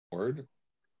Lord.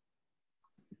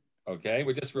 Okay,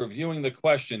 we're just reviewing the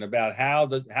question about how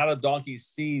the donkey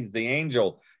sees the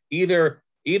angel. Either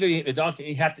the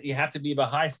donkey you have to be of a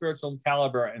high spiritual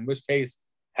caliber, in which case,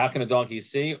 how can a donkey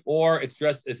see? Or it's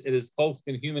dressed, it is clothed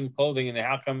in human clothing, and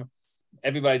how come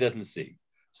everybody doesn't see?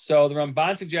 So the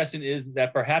Ramban's suggestion is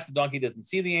that perhaps the donkey doesn't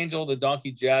see the angel, the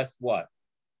donkey just what?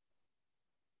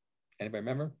 Anybody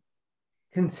remember?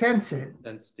 Can sense it.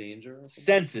 Sense danger.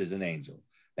 Senses an angel.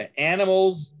 The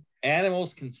animals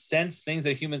can sense things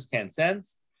that humans can't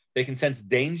sense. They can sense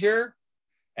danger,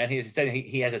 and he said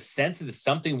he has a sense that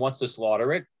something wants to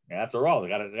slaughter it. After all, they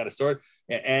got to store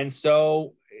it, and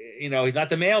so he's not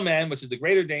the mailman, which is the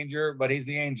greater danger, but he's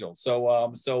the angel. So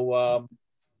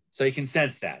he can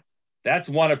sense that. That's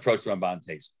one approach the Ramban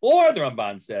takes. Or the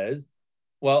Ramban says,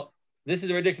 well, this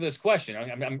is a ridiculous question.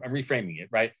 I'm reframing it,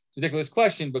 right? It's a ridiculous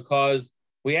question because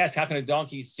we asked, how can a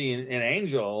donkey see an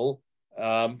angel?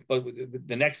 But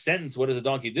the next sentence, what does a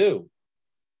donkey do?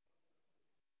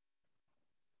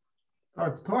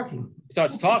 Starts talking.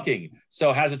 Starts talking.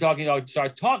 So how's a talking dog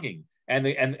start talking? And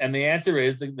the answer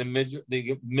is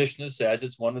the Mishnah says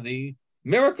it's one of the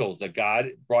miracles that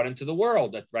God brought into the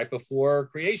world that right before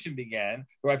creation began,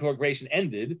 right before creation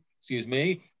ended, excuse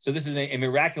me. So this is a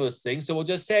miraculous thing. So we'll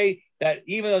just say that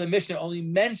even though the Mishnah only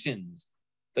mentions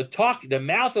the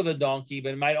mouth of the donkey,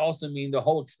 but it might also mean the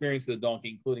whole experience of the donkey,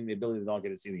 including the ability of the donkey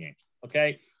to see the angel.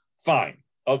 Okay, fine.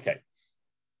 Okay,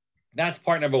 that's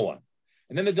part number one.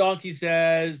 And then the donkey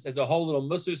says, there's a whole little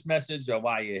Musar's message of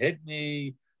why you hit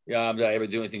me. Did I ever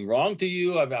do anything wrong to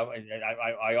you?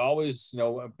 I always,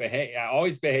 I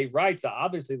always behave right. So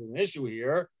obviously there's an issue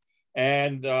here,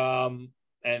 and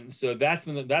so that's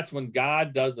when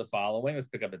God does the following. Let's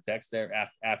pick up a text there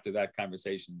after that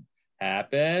conversation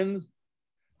happens.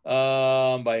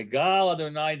 By Gal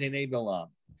Adonai Denei Bilam,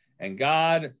 and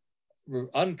God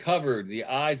uncovered the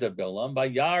eyes of Bilam by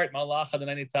Yaret Malach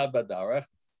Adonai Nitzav Badarach,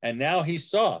 and now he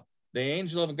saw the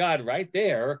angel of God right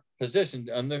there, positioned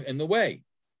in the way.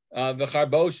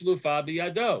 V'charbo shlufa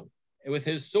biyado, with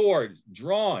his sword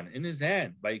drawn in his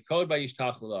hand. By Yikod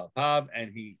Vayishtachula Pav,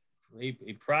 and he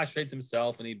prostrates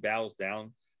himself and he bows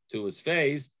down to his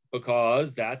face,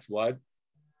 because that's what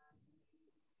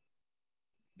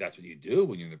you do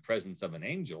when you're in the presence of an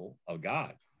angel of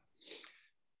God.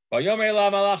 Why? What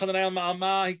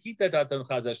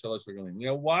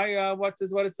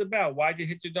it's about? Why'd you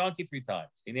hit your donkey 3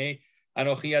 times?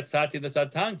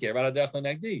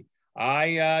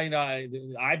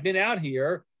 I've been out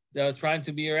here trying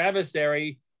to be your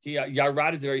adversary.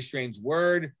 Yarad is a very strange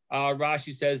word.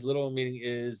 Rashi says literal meaning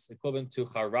is equivalent to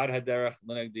charad haderech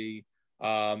l'negdi.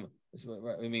 I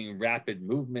mean, rapid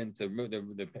movement.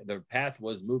 The path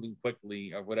was moving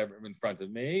quickly, or whatever, in front of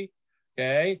me.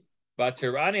 Okay, but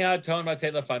Tirani had tone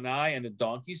batelafanai, and the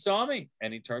donkey saw me,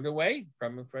 and he turned away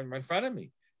from in front of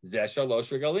me.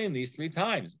 Zeshalosh regalim, these 3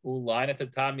 times. Ulain at the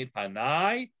tami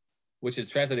panai, which is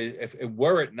translated, if it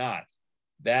were it not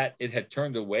that it had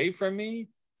turned away from me,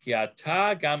 that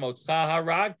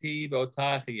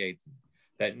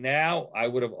now I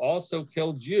would have also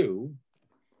killed you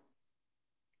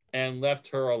and left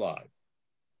her alive.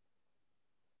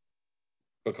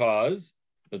 Because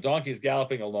the donkey's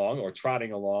galloping along or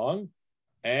trotting along,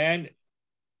 and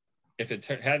if it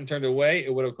hadn't turned away,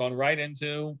 it would have gone right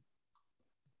into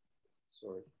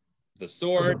the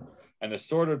sword, and the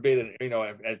sword would be,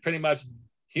 at pretty much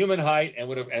human height, and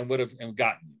would have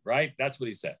gotten you, right? That's what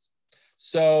he says.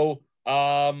 So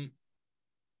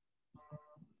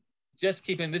just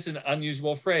keeping this an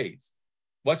unusual phrase.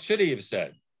 What should he have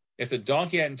said? If the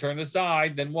donkey hadn't turned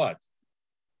aside, then what?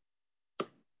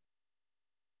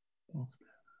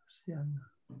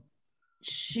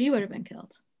 She would have been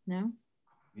killed. No?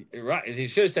 Right. He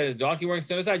should have said, if the donkey weren't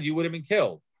turned aside, you would have been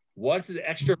killed. What's the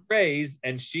extra phrase?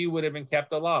 And she would have been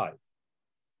kept alive.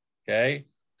 Okay?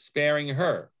 Sparing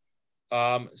her.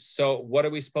 So what are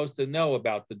we supposed to know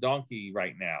about the donkey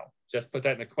right now? Just put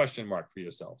that in a question mark for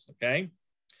yourselves, okay?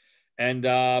 And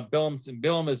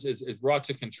Bilam is brought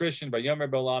to contrition by Yomer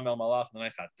Bilam el Malach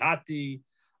Chatati.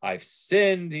 I've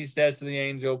sinned, he says to the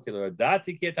angel. He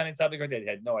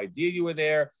had no idea you were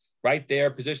there, right there,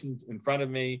 positioned in front of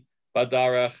me.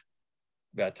 Badarach.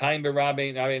 If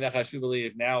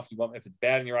it's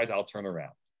bad in your eyes, I'll turn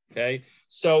around. Okay,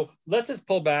 so let's just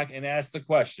pull back and ask the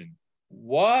question: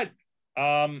 what?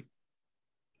 Well,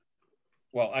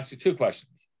 actually, 2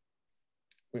 questions.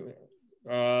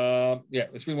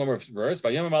 Let's read one more verse. The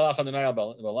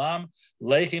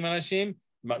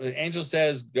angel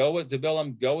says, "Go with the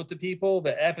Bilam, go with the people."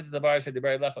 The F is the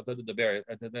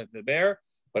bear,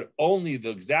 but only the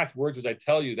exact words which I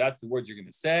tell you. That's the words you're going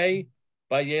to say.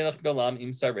 Vayelech Bilam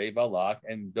im sarei Balak,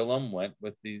 and Bilam went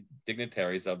with the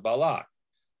dignitaries of Balak,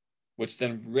 which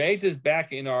then raises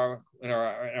back in our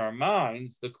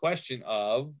minds the question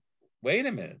of, wait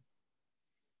a minute,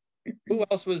 who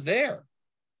else was there?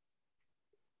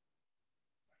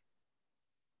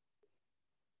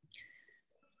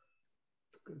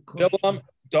 Bilam,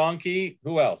 donkey,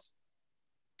 who else?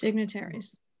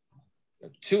 Dignitaries.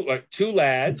 Two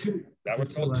lads. That we're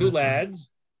told, two lads,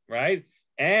 right?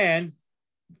 And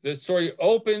the story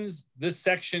opens this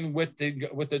section with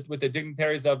the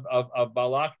dignitaries of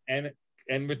Balak and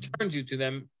returns you to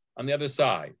them on the other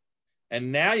side.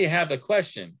 And now you have the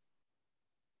question: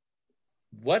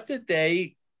 what did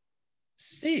they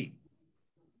see?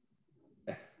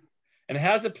 And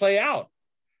how does it play out?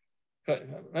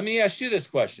 Let me ask you this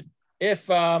question: if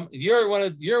you're one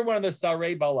of the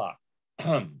Sarei Balak,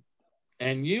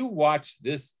 and you watch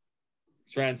this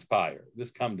transpire,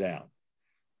 this come down,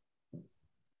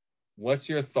 what's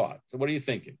your thought? So what are you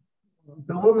thinking?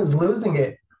 Bilam is losing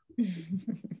it.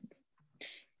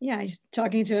 Yeah, he's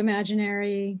talking to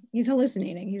imaginary. He's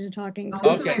hallucinating. He's talking to.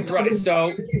 Okay, right.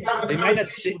 So they might not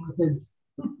see.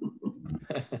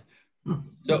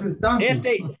 So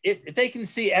if they can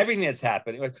see everything that's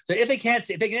happening, so if they can't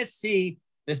see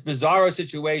this bizarro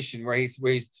situation where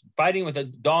he's fighting with a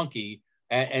donkey,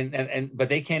 and but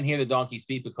they can't hear the donkey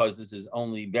speak because this is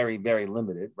only very, very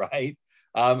limited, right?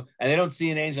 And they don't see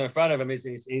an angel in front of him.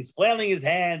 He's flailing his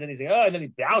hand, and he's saying, "Oh," and then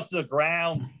he bounces to the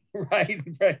ground, right?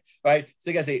 Right. So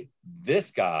they gotta say,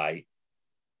 this guy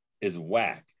is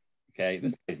whack. Okay,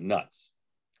 this guy's nuts.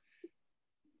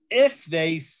 If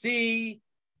they see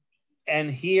and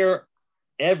hear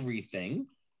everything,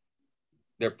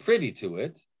 they're privy to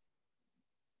it,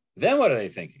 then what are they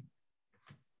thinking?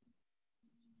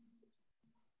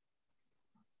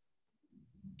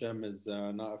 Hashem is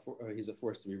he's a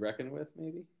force to be reckoned with,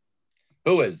 maybe?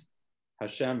 Who is?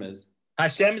 Hashem is.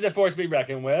 Hashem is a force to be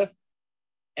reckoned with.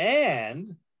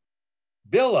 And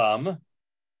Bilam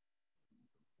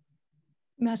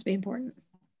Must be important.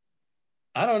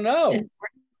 I don't know.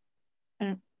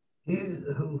 He's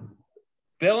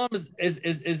Bilam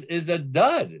is a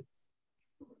dud.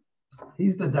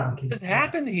 He's the donkey. This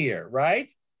happened here,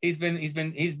 right? He's been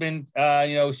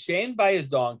shamed by his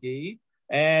donkey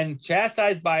and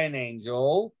chastised by an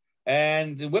angel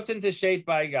and whipped into shape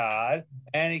by God,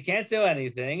 and he can't do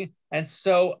anything. And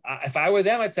so if I were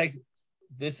them, I'd say,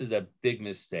 this is a big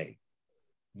mistake.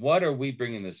 What are we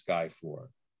bringing this guy for,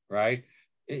 right?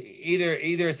 Either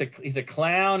he's a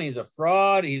clown, he's a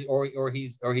fraud, he's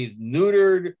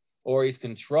neutered, or he's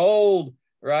controlled,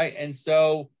 right? And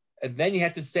then you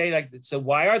have to say, like, so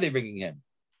why are they bringing him?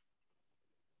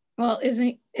 Well, is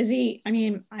he, I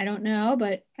mean, I don't know,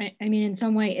 but I mean, in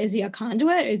some way, is he a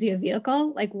conduit? Is he a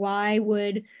vehicle? Like, why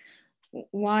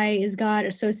is God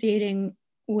associating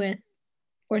with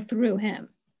or through him?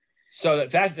 So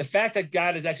the fact that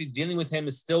God is actually dealing with him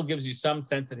still gives you some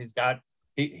sense that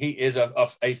he is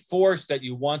a force that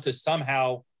you want to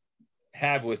somehow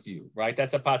have with you, right?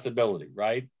 That's a possibility,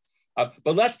 right?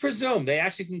 But let's presume they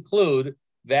actually conclude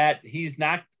that he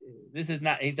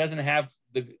doesn't have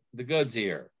the goods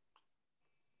here.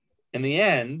 In the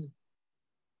end,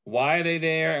 why are they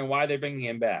there and why are they bringing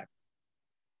him back?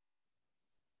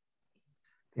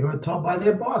 They were told by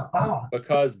their boss, Balak.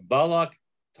 Because Balak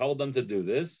told them to do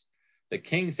this. The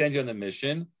king sends you on the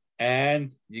mission,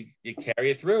 and you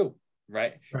carry it through,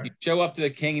 right? You show up to the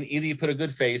king, and either you put a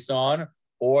good face on,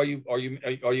 or you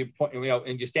point,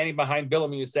 and you're standing behind Bilam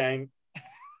and you're saying,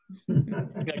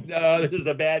 like, no, this is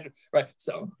a bad, right?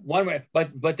 So one way,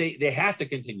 but they have to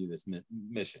continue this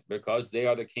mission because they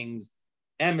are the king's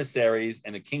emissaries,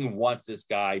 and the king wants this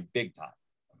guy big time.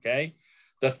 Okay.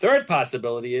 The third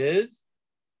possibility is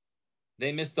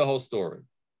they missed the whole story.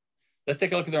 Let's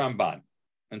take a look at the Ramban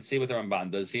and see what the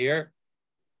Ramban does here.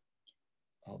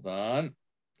 Hold on.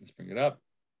 Let's bring it up.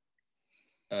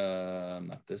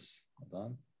 Not this. Hold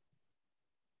on.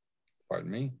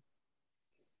 Pardon me.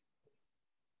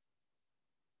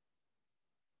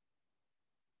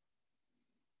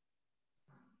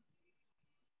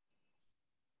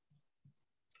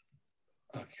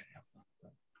 Okay.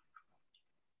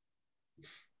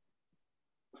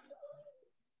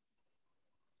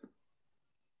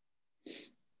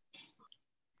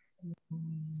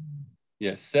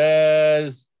 Yes,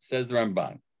 says the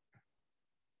Ramban.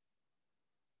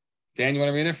 Dan, you want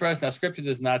to read it for us? Now, scripture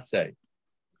does not say.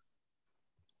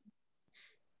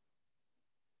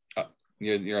 Oh,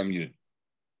 you're unmuted.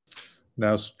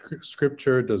 Now,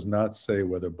 scripture does not say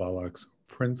whether Balak's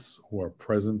prince who are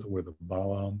present with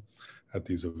Bilaam at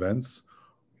these events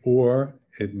Or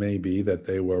it may be that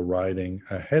they were riding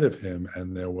ahead of him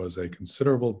and there was a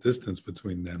considerable distance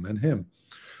between them and him,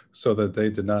 so that they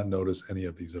did not notice any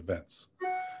of these events.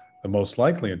 The most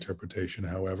likely interpretation,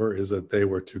 however, is that they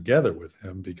were together with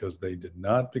him because they did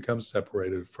not become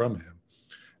separated from him,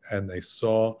 and they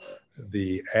saw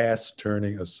the ass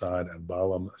turning aside and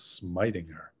Balaam smiting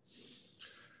her,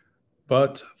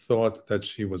 but thought that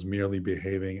she was merely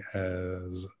behaving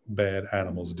as bad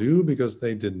animals do because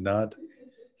they did not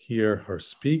hear her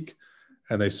speak,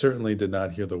 and they certainly did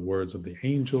not hear the words of the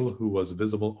angel who was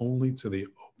visible only to the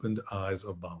opened eyes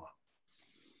of Balaam.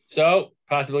 So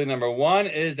possibility number one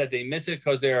is that they miss it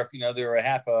because they're a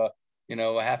half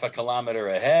a kilometer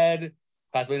ahead.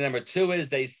 Possibility number two is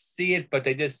they see it, but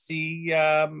they just see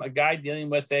a guy dealing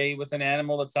with an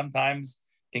animal that sometimes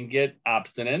can get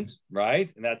obstinate, right?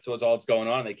 And that's what's all that's going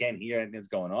on. They can't hear anything that's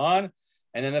going on.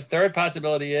 And then the third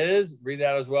possibility is, read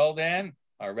that as well, Dan.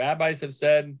 Our rabbis have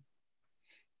said.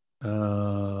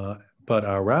 But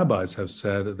our rabbis have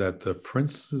said that the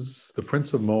prince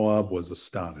of Moab was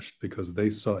astonished because they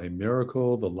saw a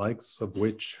miracle, the likes of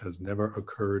which has never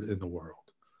occurred in the world.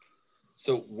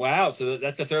 So, wow. So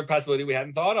that's the third possibility we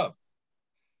hadn't thought of,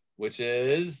 which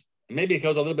is, maybe it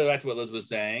goes a little bit back to what Liz was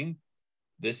saying.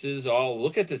 This is all,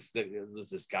 look at this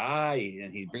guy,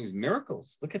 and he brings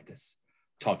miracles. Look at this,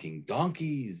 talking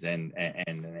donkeys and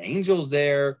angels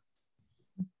there.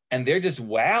 And they're just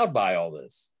wowed by all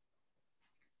this.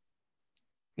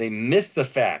 They miss the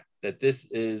fact that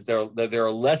there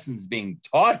are lessons being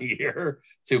taught here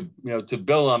to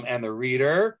Bilaam and the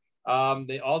reader.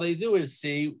 All they do is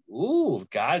see, ooh,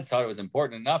 God thought it was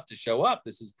important enough to show up.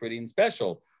 This is pretty and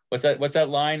special. What's that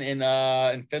line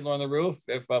in Fiddler on the Roof?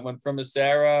 If when from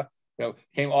Sarah,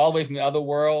 came all the way from the other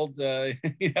world,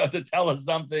 to tell us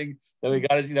something that we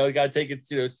got to take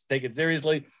it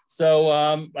seriously.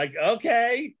 So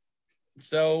okay,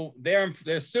 so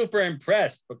they're super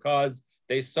impressed because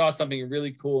they saw something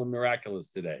really cool and miraculous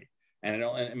today, and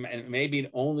maybe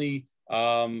it only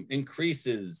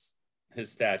increases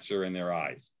his stature in their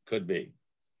eyes. Could be.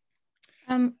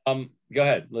 Go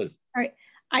ahead, Liz. All right.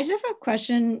 I just have a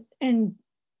question, and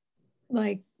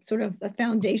sort of a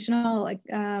foundational,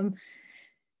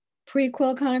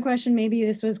 prequel kind of question. Maybe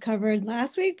this was covered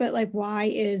last week, but why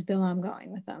is Bilaam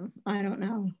going with them? I don't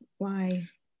know why.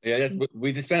 Yeah,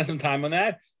 we just spent some time on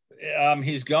that.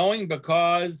 He's going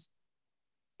because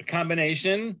a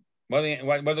combination. What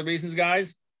are the reasons,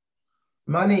 guys?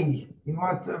 Money. He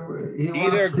wants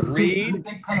greed, a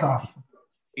big payoff.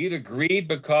 Either greed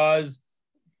because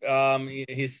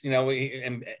he's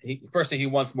firstly he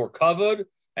wants more covered,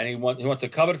 and he wants a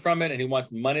covered from it, and he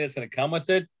wants money that's going to come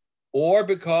with it, or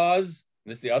because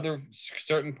this is the other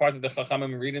certain part that the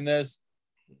Chachamim read in this,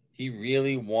 he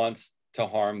really wants to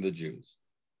harm the Jews,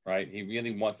 right? He really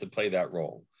wants to play that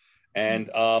role, and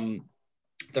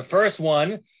the first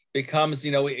one becomes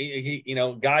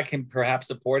God can perhaps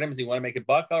support him. Does he want to make a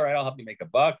buck? All right, I'll help you make a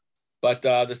buck. But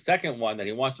the second one, that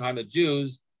he wants to harm the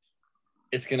Jews,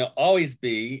 it's going to always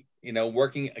be,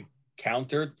 working a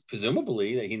counter,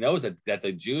 presumably, that he knows that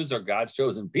the Jews are God's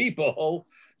chosen people.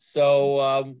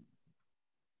 So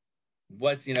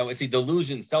is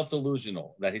he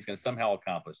self-delusional that he's going to somehow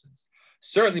accomplish this?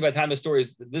 Certainly by the time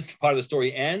this part of the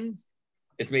story ends,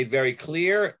 it's made very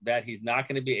clear that he's not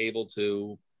going to be able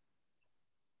to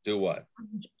do what?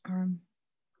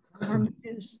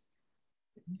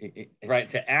 Right,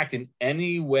 to act in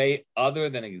any way other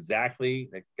than exactly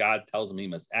that God tells him he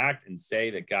must act and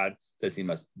say that God says he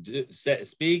must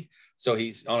speak. So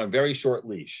he's on a very short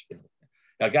leash.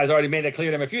 Now, God's already made it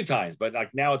clear to him a few times, but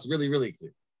now it's really, really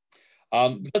clear.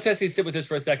 Let's actually sit with this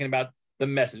for a second about the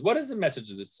message. What is the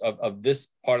message of this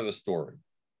part of the story?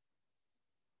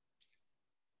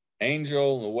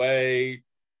 Angel in the way,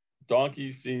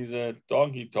 donkey sees it,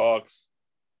 donkey talks.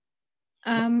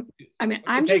 I'm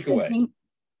just thinking.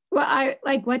 Well,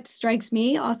 what strikes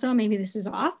me also, maybe this is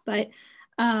off, but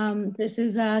this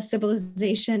is a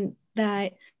civilization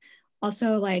that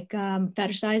also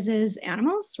fetishizes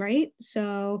animals, right?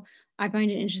 So I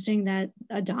find it interesting that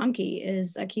a donkey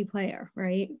is a key player,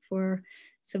 right? For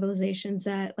civilizations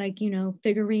that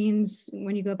figurines,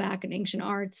 when you go back in ancient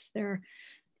arts, they're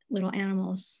little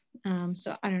animals.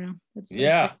 So I don't know.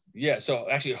 Yeah. So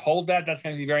actually hold that. That's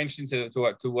going to be very interesting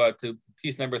to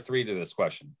piece number 3 to this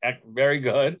question. Very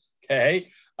good. Okay.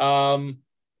 So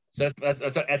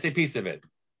that's a piece of it.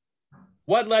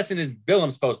 What lesson is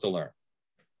Bilaam supposed to learn?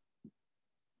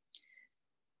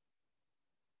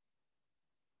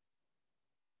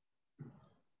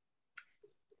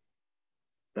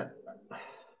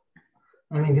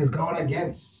 He's going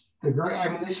against the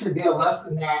great. This should be a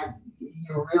lesson that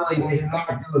he's not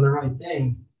doing the right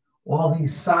thing. all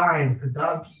these signs, the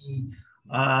donkey,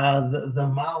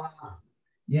 the malach,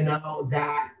 you know,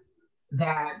 that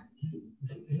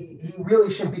he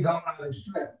really shouldn't be going on this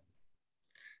trip.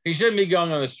 He shouldn't be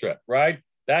going on this trip, right?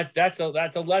 That's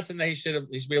a lesson that he should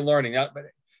be learning.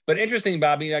 But interesting,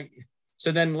 Bobby. Like,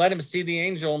 so then let him see the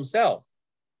angel himself.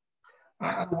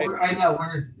 I know.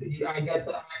 I get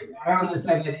that. I don't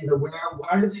understand that either.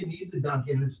 Why do they need the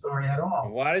donkey in this story at all?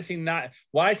 Why does he not?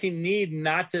 Why does he need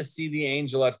not to see the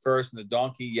angel at first, and the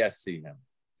donkey, yes, see him?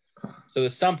 So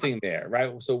there's something there,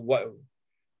 right? So what?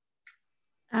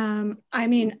 I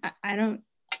mean, I don't.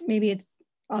 Maybe it's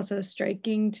also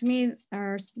striking to me,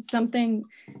 or something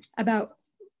about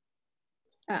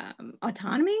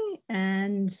autonomy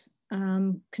and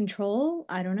control.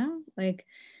 I don't know, like.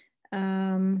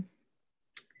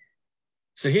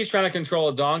 So he's trying to control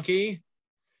a donkey,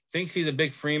 thinks he's a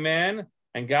big free man,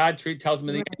 and God tells him,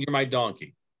 in the end, "You're my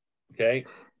donkey." Okay,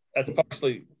 that's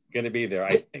partially going to be there,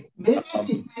 I think. Maybe if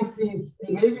he thinks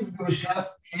maybe if it was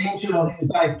just angel, he's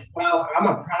like, "Well, I'm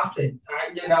a prophet.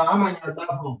 I'm on your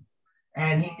level,"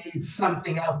 and he needs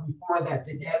something else before that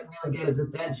to really get his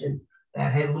attention.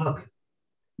 That, hey, look,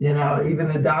 even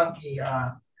the donkey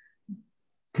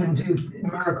can do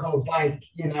miracles like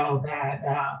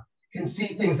that. Can see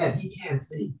things that he can't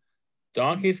see.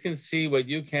 Donkeys can see what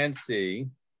you can't see,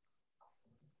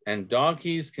 and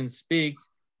donkeys can speak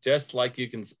just like you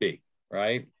can speak,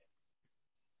 right?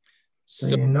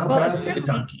 So better than a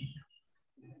donkey.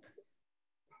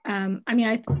 I mean,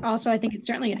 I think it's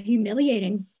certainly a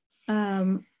humiliating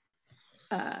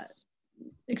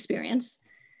experience.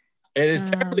 It is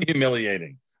terribly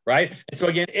humiliating, right? And so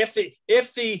again,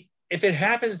 if it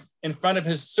happens in front of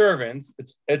his servants,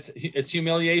 it's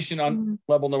humiliation on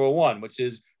level number one, which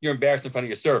is you're embarrassed in front of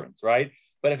your servants, right?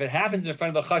 But if it happens in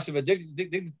front of the chashuv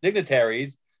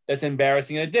dignitaries, that's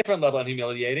embarrassing at a different level and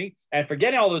humiliating. And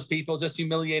forgetting all those people, just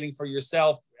humiliating for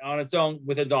yourself on its own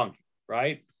with a donkey,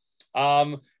 right?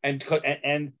 And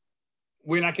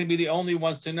we're not going to be the only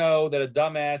ones to know that a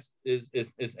dumbass is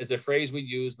a phrase we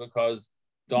use because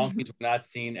donkeys were not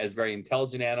seen as very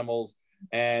intelligent animals.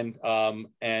 And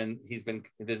there's been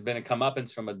a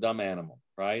comeuppance from a dumb animal,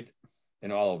 right?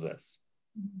 In all of this.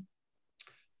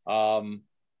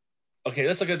 Okay,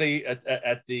 let's look at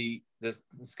the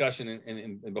discussion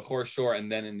in Bechor Shor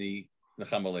and then in the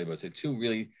Nechama Lebo. So two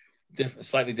really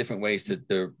slightly different ways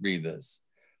to read this.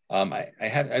 I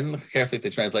didn't look carefully at the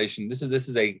translation. This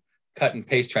is a cut and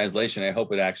paste translation. I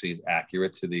hope it actually is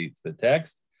accurate to the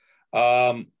text.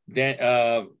 Bob,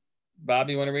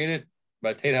 you want to read it?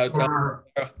 But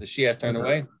the she has turned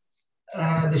away.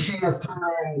 The she has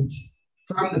turned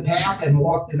from the path and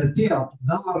walked in the field.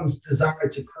 Bilaam's desire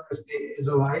to curse the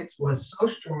Israelites was so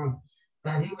strong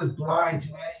that he was blind to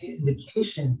any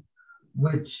indications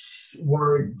which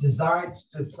were designed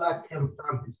to deflect him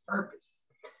from his purpose.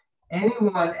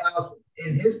 Anyone else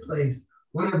in his place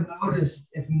would have noticed,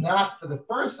 if not for the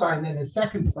first sign, then the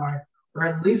second sign, or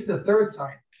at least the third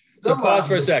sign. So pause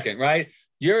for a second, right?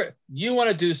 You want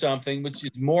to do something which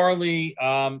is morally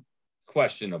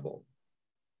questionable.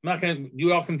 I'm not going to.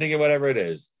 You all can think of whatever it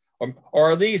is,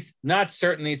 or at least not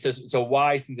certainly it's a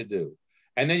wise thing to do.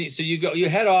 And then you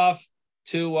head off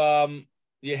on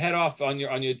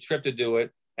your trip to do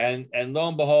it, and lo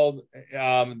and behold,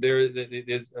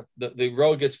 the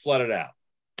road gets flooded out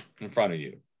in front of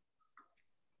you.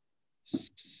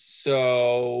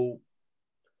 So.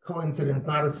 Coincidence,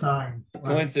 not a sign.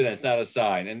 Coincidence, not a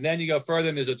sign. And then you go further,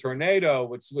 and there's a tornado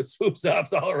which swoops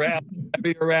up all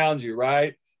around you,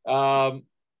 right?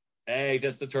 Hey,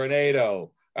 just a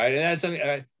tornado, right? And that's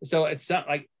something. So it's not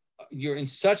like you're in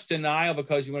such denial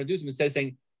because you want to do something. Instead of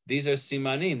saying these are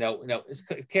simanim. No, it's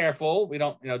careful. We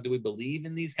don't, do we believe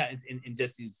in these kinds in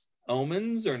just these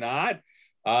omens or not?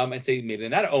 And say maybe they're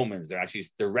not omens; they're actually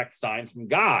direct signs from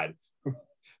God.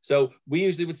 So we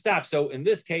usually would stop. So in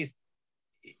this case,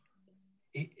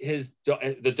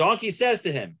 the donkey says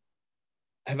to him,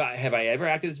 have I ever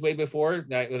acted this way before,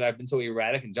 that I've been so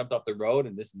erratic and jumped off the road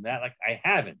and this and that? Like, I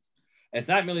haven't. And it's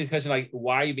not really a question like,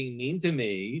 why are you being mean to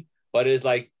me? But it's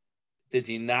like, did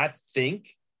you not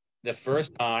think the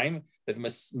first time that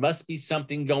there must be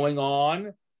something going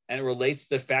on, and it relates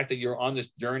to the fact that you're on this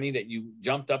journey that you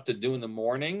jumped up to do in the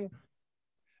morning,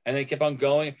 and they kept on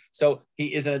going? So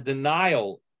he is in a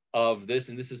denial of this,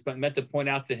 and this is meant to point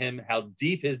out to him how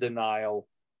deep his denial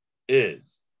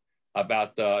is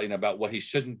about about what he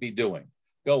shouldn't be doing.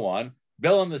 Go on.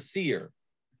 Bilaam the seer.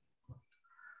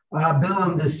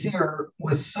 Bilaam the seer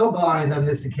was so blind on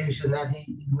this occasion that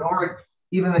he ignored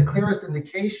even the clearest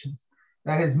indications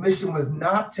that his mission was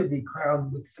not to be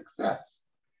crowned with success.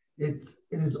 it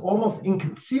is almost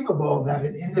inconceivable that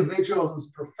an individual whose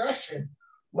profession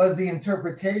was the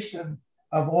interpretation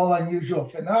of all unusual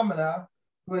phenomena,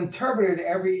 who interpreted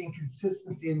every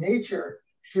inconsistency in nature,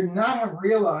 should not have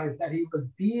realized that he was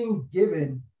being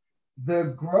given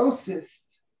the grossest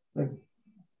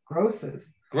Gross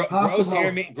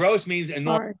here gross means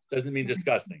enormous, doesn't mean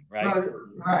disgusting, right?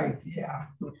 Right, yeah.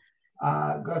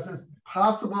 Grossest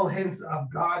possible hints of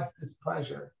God's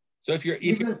displeasure. So if you're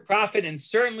a prophet, and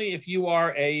certainly if you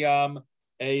are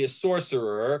a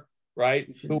sorcerer,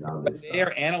 right, who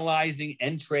they're analyzing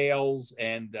entrails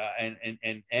and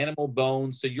animal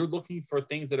bones, so you're looking for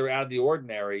things that are out of the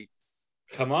ordinary.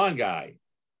 Come on, guy,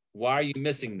 why are you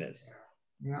missing this?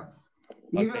 Yeah.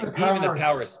 Okay. Even the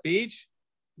power of speech.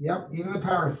 Yep, even the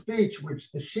power of speech,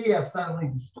 which the Shia suddenly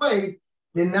displayed,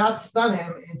 did not stun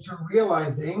him into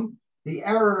realizing the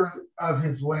error of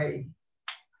his way.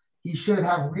 He should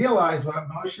have realized what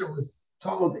Moshe was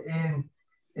told in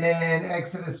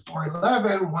Exodus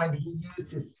 4:11 when he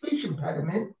used his speech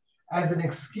impediment as an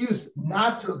excuse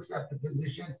not to accept the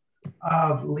position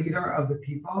of leader of the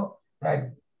people,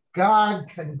 that God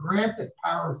can grant the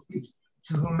power of speech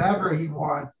to whomever he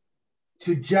wants,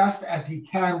 to just as he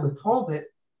can withhold it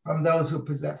from those who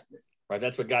possessed it. Right,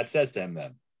 that's what God says to him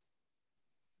then.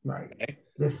 Right. Okay.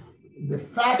 The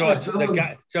fact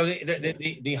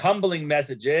the humbling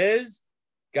message is,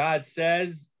 God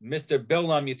says, Mr.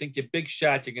 Bilaam, you think you're big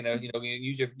shot, you're gonna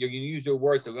use your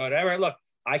words to go, all right, look,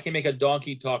 I can make a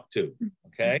donkey talk too.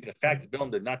 Okay. The fact that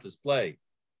Bilaam did not display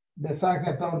the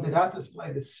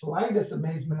slightest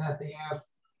amazement at the ass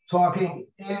talking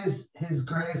is his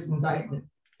greatest indictment.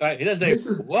 Right. He doesn't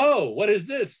say, whoa, what is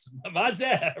this?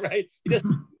 Mazeh, right? He just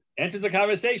enters a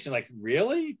conversation like,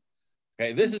 really?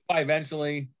 Okay, this is why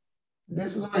eventually the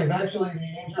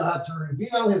angel had to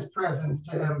reveal his presence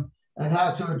to him and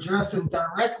had to address him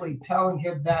directly, telling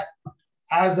him that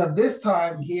as of this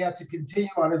time, he had to continue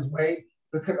on his way,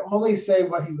 but could only say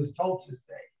what he was told to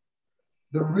say.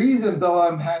 The reason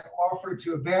Bilaam had offered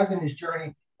to abandon his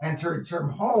journey and to return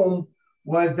home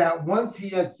was that once he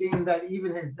had seen that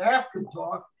even his ass could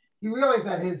talk, he realized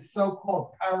that his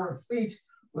so-called power of speech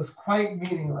was quite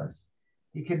meaningless.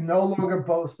 He could no longer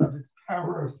boast of his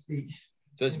power of speech.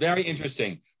 So it's very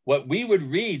interesting. What we would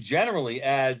read generally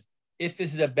as, if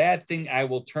this is a bad thing, I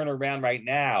will turn around right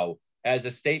now, as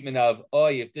a statement of, oh,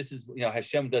 if this is,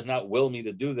 Hashem does not will me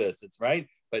to do this, it's right.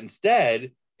 But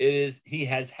instead, it is,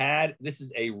 this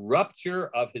is a rupture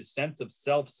of his sense of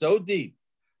self so deep,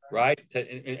 right?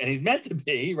 And he's meant to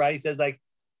be, right? He says, like,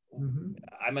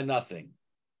 I'm a nothing.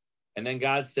 And then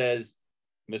God says,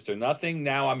 Mr. Nothing,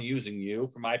 now I'm using you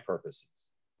for my purposes.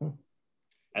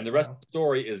 And the rest of the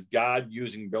story is God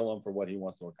using Bilaam for what he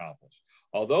wants to accomplish.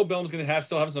 Although Bilaam's going to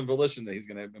still have some volition that he's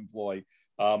going to employ,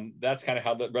 that's kind of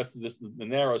how the rest of this, the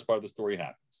narrowest part of the story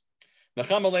happens.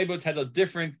 Nechama Leibowitz has a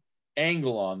different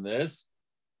angle on this.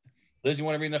 Liz, you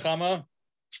want to read Nechama?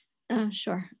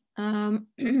 Sure.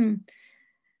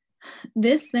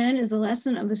 This then is a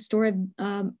lesson of the story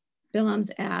of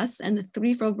Bilaam's ass and the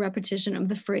threefold repetition of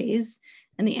the phrase,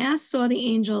 and the ass saw the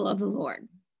angel of the Lord.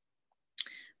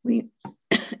 We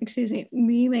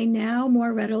may now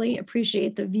more readily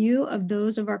appreciate the view of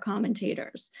those of our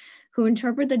commentators who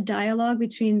interpret the dialogue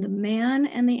between the man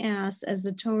and the ass as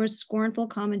the Torah's scornful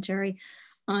commentary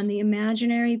on the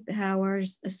imaginary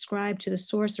powers ascribed to the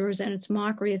sorcerers and its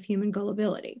mockery of human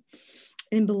gullibility,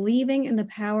 in believing in the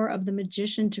power of the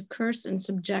magician to curse and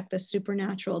subject the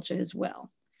supernatural to his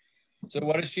will. So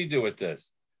what does she do with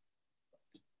this?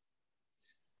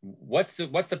 What's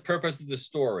the purpose of the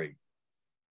story?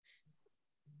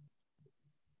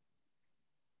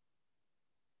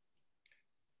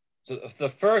 So the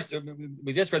first,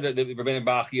 we just read that the Rabbeinu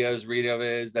Bachia's read of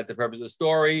is that the purpose of the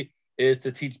story is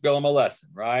to teach Bilaam a lesson,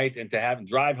 right? And to have him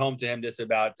drive home to him just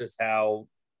how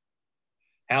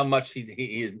much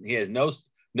he has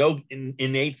no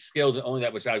innate skills, only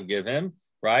that which I would give him,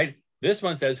 right? This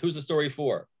one says, who's the story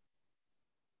for?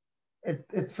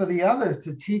 It's for the others,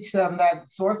 to teach them that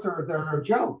sorcerers are a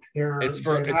joke. It's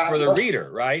for the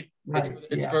reader, right?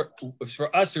 It's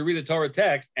for us to read the Torah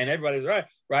text, and everybody's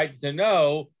right to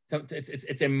know.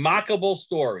 It's a mockable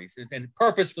story. It's a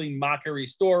purposefully mockery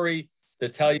story to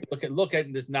tell you, look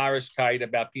at this Narishkeit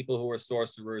about people who are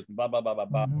sorcerers and blah blah blah blah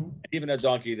blah. And even a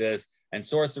donkey this, and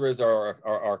sorcerers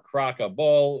are crock a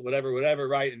bull, whatever,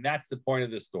 right? And that's the point of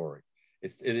this story.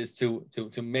 It is to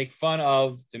make fun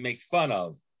of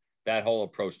that whole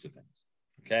approach to things.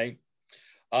 Okay,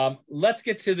 let's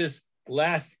get to this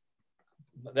last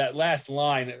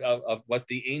line of what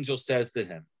the angel says to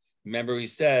him. Remember, he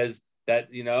says that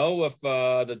if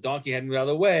the donkey hadn't moved out of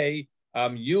the way,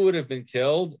 you would have been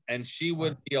killed and she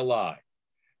would be alive,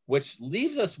 which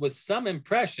leaves us with some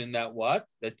impression that what?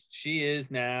 That she is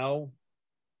now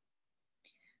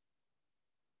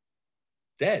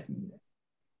dead.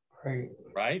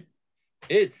 Right?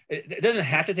 It doesn't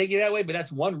have to take you that way, but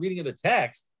that's one reading of the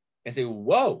text and say,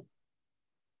 whoa,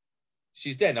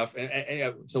 she's dead. Now,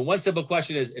 so one simple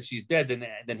question is, if she's dead,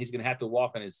 then he's going to have to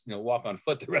walk on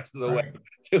foot the rest of the way.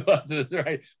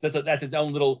 Right. So that's his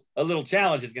own little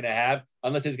challenge he's going to have,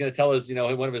 unless he's going to tell us,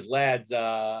 one of his lads,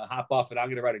 hop off and I'm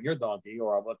going to ride on your donkey,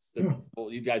 or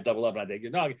well, you guys double up and I take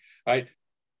your donkey. Right.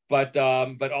 But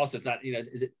also it's not,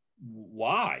 is it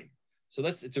why? So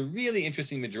it's a really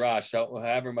interesting midrash.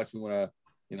 However much we want to,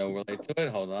 relate to it.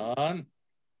 Hold on.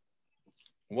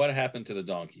 What happened to the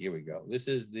donkey? Here we go. This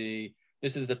is the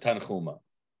Tanchuma.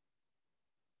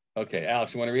 Okay,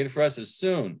 Alex, you want to read it for us? As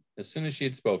soon as she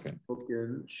had spoken,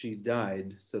 she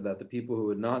died, so that the people who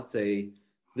would not say,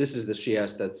 "This is the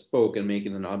Shias that spoke," and make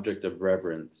it an object of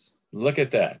reverence. Look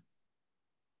at that.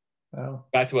 Wow.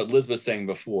 Back to what Liz was saying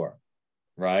before,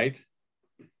 right?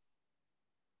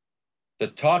 The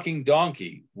talking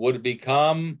donkey would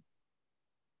become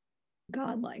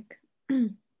godlike.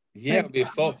 Yeah, it would be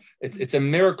it's a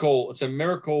miracle. It's a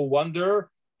miracle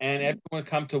wonder, and everyone would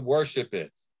come to worship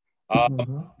it.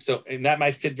 So, and that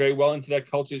might fit very well into that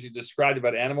culture as you described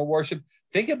about animal worship.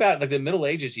 Think about like the Middle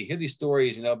Ages. You hear these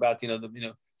stories, about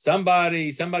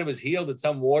somebody was healed at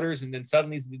some waters, and then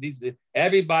suddenly these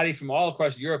everybody from all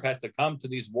across Europe has to come to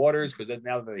these waters because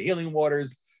now they're healing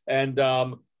waters, and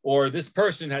or this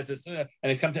person has this, and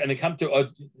it becomes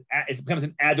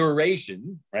an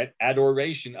adoration, right?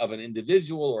 Adoration of an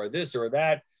individual or this or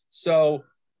that. So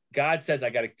God says, I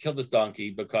got to kill this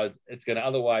donkey because it's going to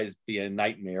otherwise be a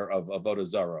nightmare of Avodah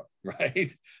Zarah,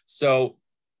 right? So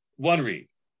one read.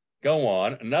 Go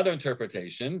on. Another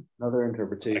interpretation.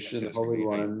 The Holy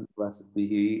One, blessed be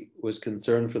He, was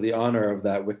concerned for the honor of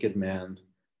that wicked man,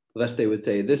 lest they would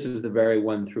say, this is the very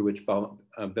one through which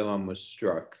Bilaam was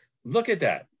struck. Look at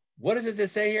that. What does it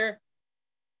say here?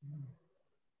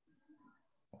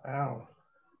 Wow.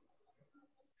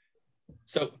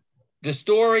 So the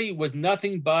story was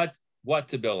nothing but what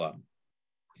to Bilaam?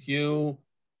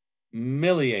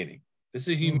 Humiliating. This is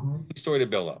a humiliating story to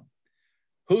Bilaam.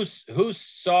 Who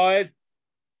saw it?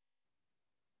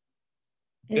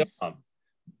 Bilaam.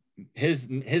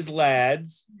 His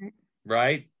lads,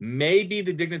 right? Maybe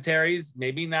the dignitaries,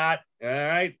 maybe not. All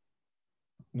right.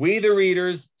 We, the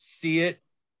readers, see it,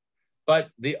 but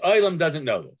the Olam doesn't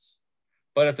know this.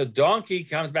 But if the donkey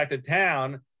comes back to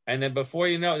town, and then before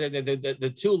you know,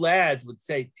 the two lads would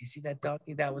say, do you see that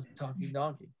donkey? That was a talking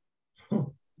donkey.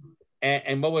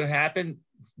 And what would happen?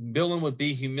 Bilaam would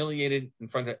be humiliated in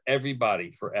front of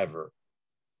everybody forever.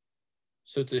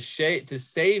 So to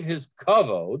save his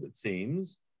kavod, it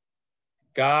seems,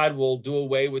 God will do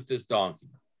away with this donkey,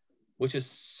 which is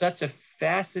such a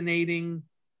fascinating.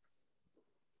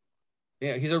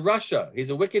 He's a Russia. He's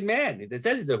a wicked man. It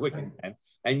says he's a wicked man.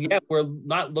 And yet we're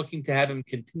not looking to have him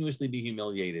continuously be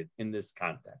humiliated in this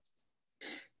context.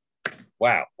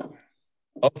 Wow.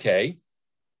 Okay.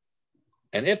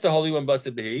 And if the Holy One,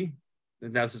 blessed be He,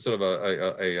 then that's sort of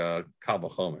a Kal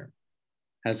V'chomer.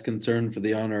 Has concern for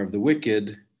the honor of the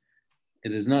wicked,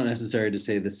 it is not necessary to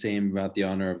say the same about the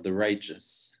honor of the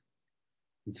righteous.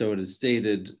 And so it is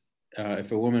stated,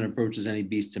 if a woman approaches any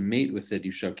beast to mate with it,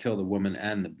 you shall kill the woman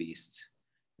and the beast.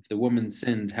 If the woman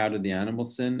sinned, how did the animal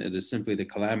sin? It is simply the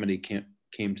calamity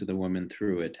came to the woman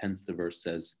through it. Hence the verse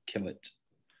says, kill it.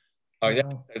 Oh,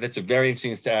 that's a very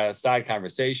interesting side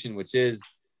conversation, which is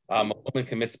a woman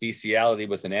commits bestiality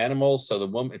with an animal. So the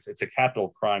woman, it's a capital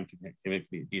crime to commit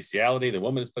bestiality. The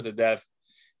woman is put to death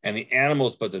and the animal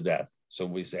is put to death. So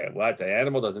we say, what? The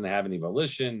animal doesn't have any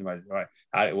volition.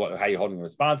 How are you holding it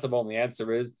responsible? And the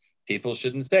answer is, people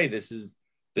shouldn't say this is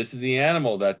the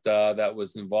animal that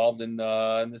was involved in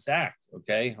this act.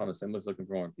 Okay, hold on. I'm just looking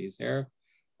for one piece here.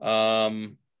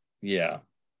 Another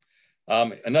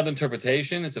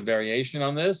interpretation. It's a variation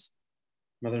on this.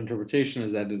 Another interpretation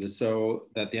is that it is so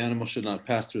that the animal should not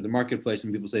pass through the marketplace,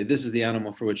 and people say this is the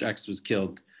animal for which X was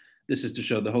killed. This is to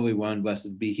show the Holy One,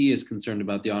 blessed be He, is concerned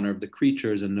about the honor of the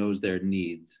creatures and knows their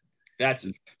needs.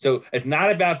 So it's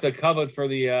not about the kavod for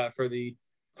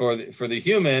the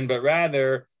human, but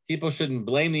rather people shouldn't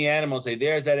blame the animal and say,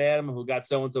 there's that animal who got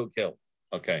so-and-so killed.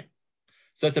 Okay.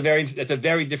 So that's a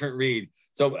very different read.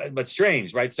 So, but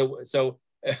strange, right? So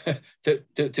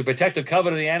to protect the kavod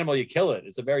of the animal, you kill it.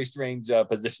 It's a very strange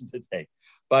position to take.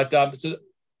 But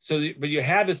but you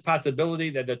have this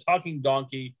possibility that the talking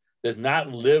donkey does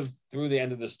not live through the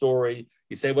end of the story.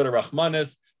 You say what a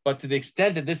Rahmanis, But to the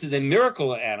extent that this is a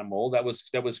miracle animal that was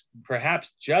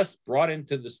perhaps just brought in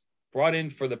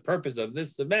for the purpose of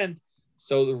this event,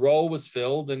 so the role was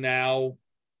filled, and now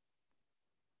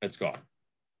it's gone.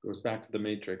 Goes back to the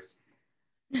Matrix.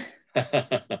 So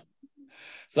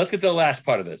let's get to the last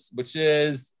part of this, which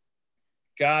is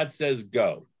God says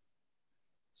go.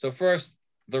 So first,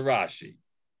 the Rashi.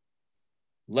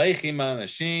 Leichim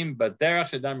anashim, b'derech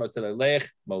shadam rotzeh lelech,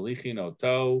 molichin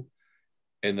oto.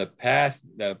 In the path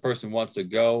that a person wants to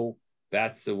go,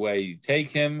 that's the way you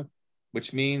take him,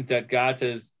 which means that God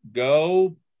says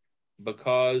go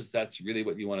because that's really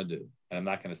what you want to do, and I'm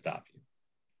not going to stop you.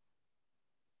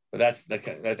 But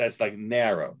that's like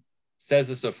narrow. Says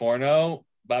the Seforno.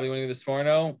 Bobby, want to give the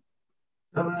Seforno?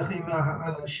 Do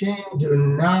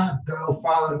not go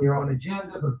following your own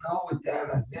agenda, but go with them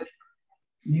as if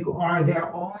you are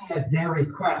there only at their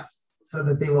request, so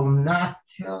that they will not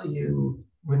kill you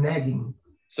reneging.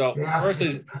 So first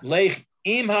is Leich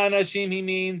im hanashim. He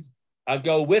means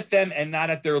go with them and not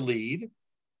at their lead.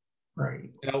 Right.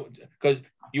 You know, because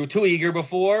you were too eager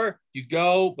before. You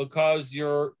go because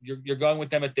you're going with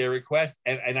them at their request,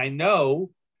 and I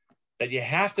know that you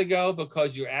have to go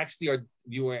because you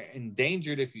are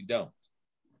endangered if you don't.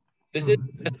 This is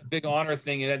a big honor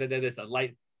thing, and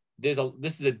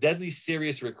this is a deadly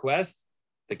serious request.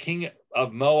 The king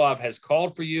of Moab has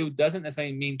called for you. Doesn't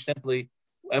necessarily mean simply,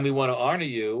 and we want to honor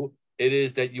you. It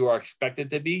is that you are expected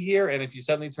to be here, and if you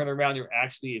suddenly turn around, you're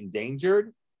actually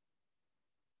endangered.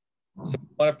 So we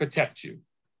want to protect you.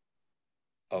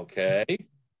 Okay.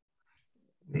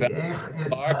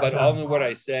 But only what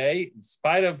I say, in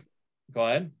spite of, go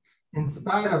ahead. In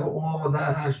spite of all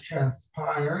that has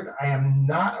transpired, I am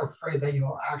not afraid that you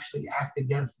will actually act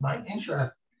against my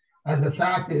interest, as the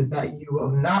fact is that you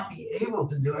will not be able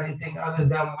to do anything other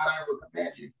than what I will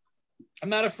command you. I'm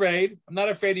not afraid. I'm not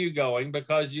afraid of you going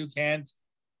because you can't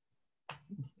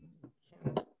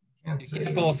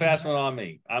pull a fast one on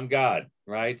me. I'm God,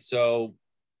 right? So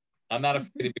I'm not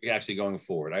afraid of you actually going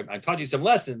forward. I taught you some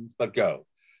lessons, but go.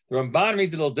 The Ramban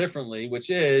reads it a little differently, which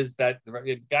is that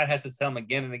God has to tell him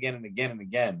again and again and again and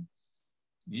again,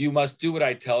 you must do what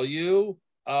I tell you.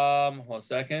 Hold a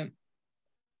second.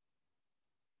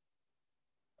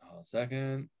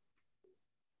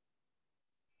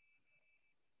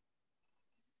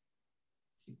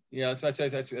 Yeah, that's why I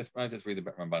just read the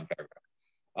Ramban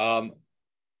paragraph.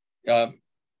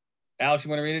 Alex, you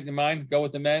want to read it? You mind? Go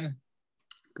with the men.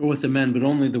 Go with the men, but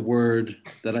only the word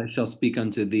that I shall speak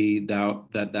unto thee,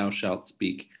 that thou shalt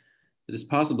speak. It is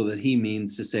possible that he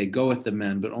means to say, go with the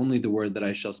men, but only the word that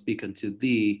I shall speak unto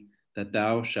thee, that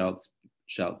thou shalt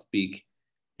speak.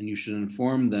 And you should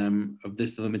inform them of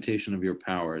this limitation of your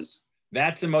powers.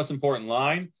 That's the most important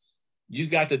line. You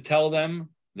got to tell them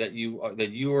that you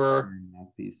are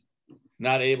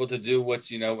not able to do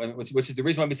which is the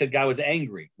reason why we said God was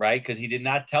angry, right? Because he did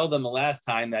not tell them the last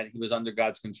time that he was under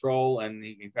God's control, and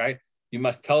right? You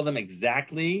must tell them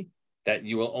exactly that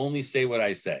you will only say what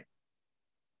I say.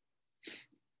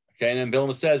 Okay, and then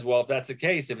Bilaam says, well, if that's the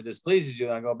case, if it displeases you,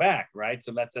 then I'll go back, right?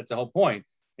 So that's the whole point.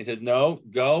 He says, no,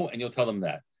 go, and you'll tell them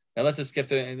that. Now let's skip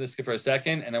for a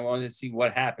second, and I want to see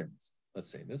what happens.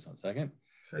 Let's say this 1 second.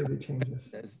 Say the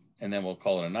changes. And then we'll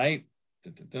call it a night.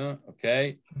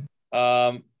 Okay.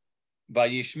 Vayishma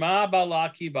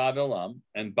Balaki ba Bilam,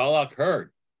 and Balak heard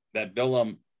that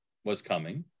Bilam was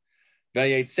coming.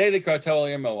 Vayetze the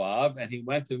karto Ir Moab, and he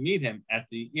went to meet him at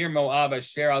the Ir Moab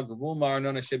Asher al Gavul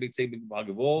Arnon Shebik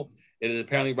Gavul. It is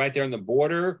apparently right there on the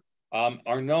border.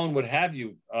 Arnon would have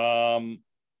you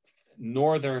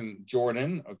northern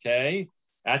Jordan, okay,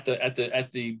 at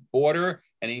the border,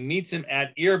 and he meets him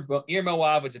at Ir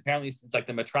Moab, which apparently it's like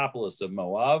the metropolis of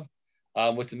Moab,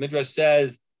 which the Midrash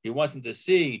says. He wants them to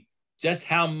see just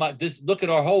how much look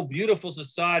at our whole beautiful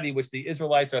society, which the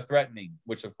Israelites are threatening,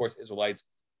 which of course Israelites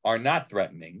are not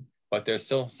threatening, but they're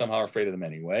still somehow afraid of them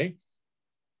anyway.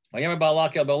 So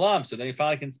then he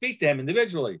finally can speak to him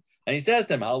individually. And he says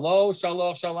to him, hello,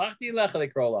 shaloch shalachti lecha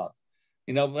lekrolach.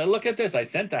 Look at this. I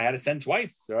had to send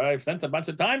twice, or I've sent a bunch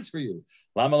of times for you.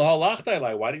 Why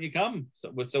didn't you come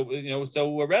so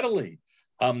readily?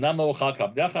 I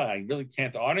really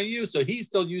can't honor you. So he's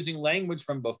still using language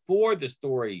from before the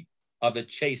story of the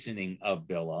chastening of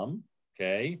Bilaam.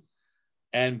 Okay.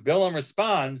 And Bilaam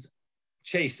responds,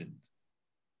 chastened.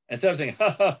 Instead of saying,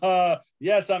 ha, ha, ha,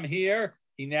 yes, I'm here,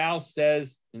 he now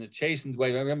says in a chastened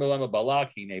way,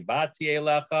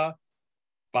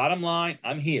 bottom line,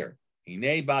 I'm here.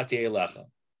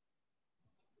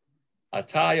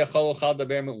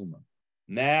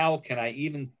 Now can I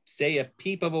even say a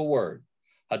peep of a word?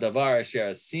 The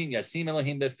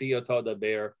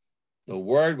The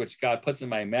word which God puts in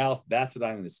my mouth, that's what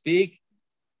I'm going to speak.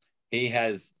 He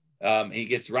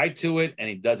gets right to it, and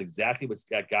he does exactly what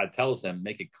God tells him.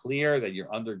 Make it clear that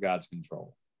you're under God's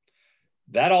control.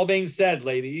 That all being said,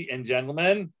 ladies and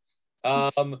gentlemen,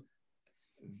 the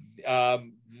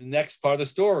next part of the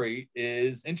story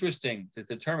is interesting to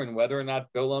determine whether or not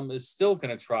Bilaam is still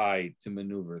going to try to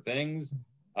maneuver things.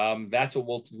 That's what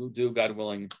we'll do, God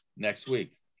willing, next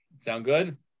week. Sound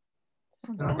good?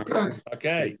 Sounds good.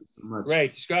 Okay,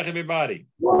 great. Shkach, everybody.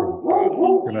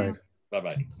 Good night.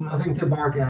 Bye-bye. Nothing to bark at.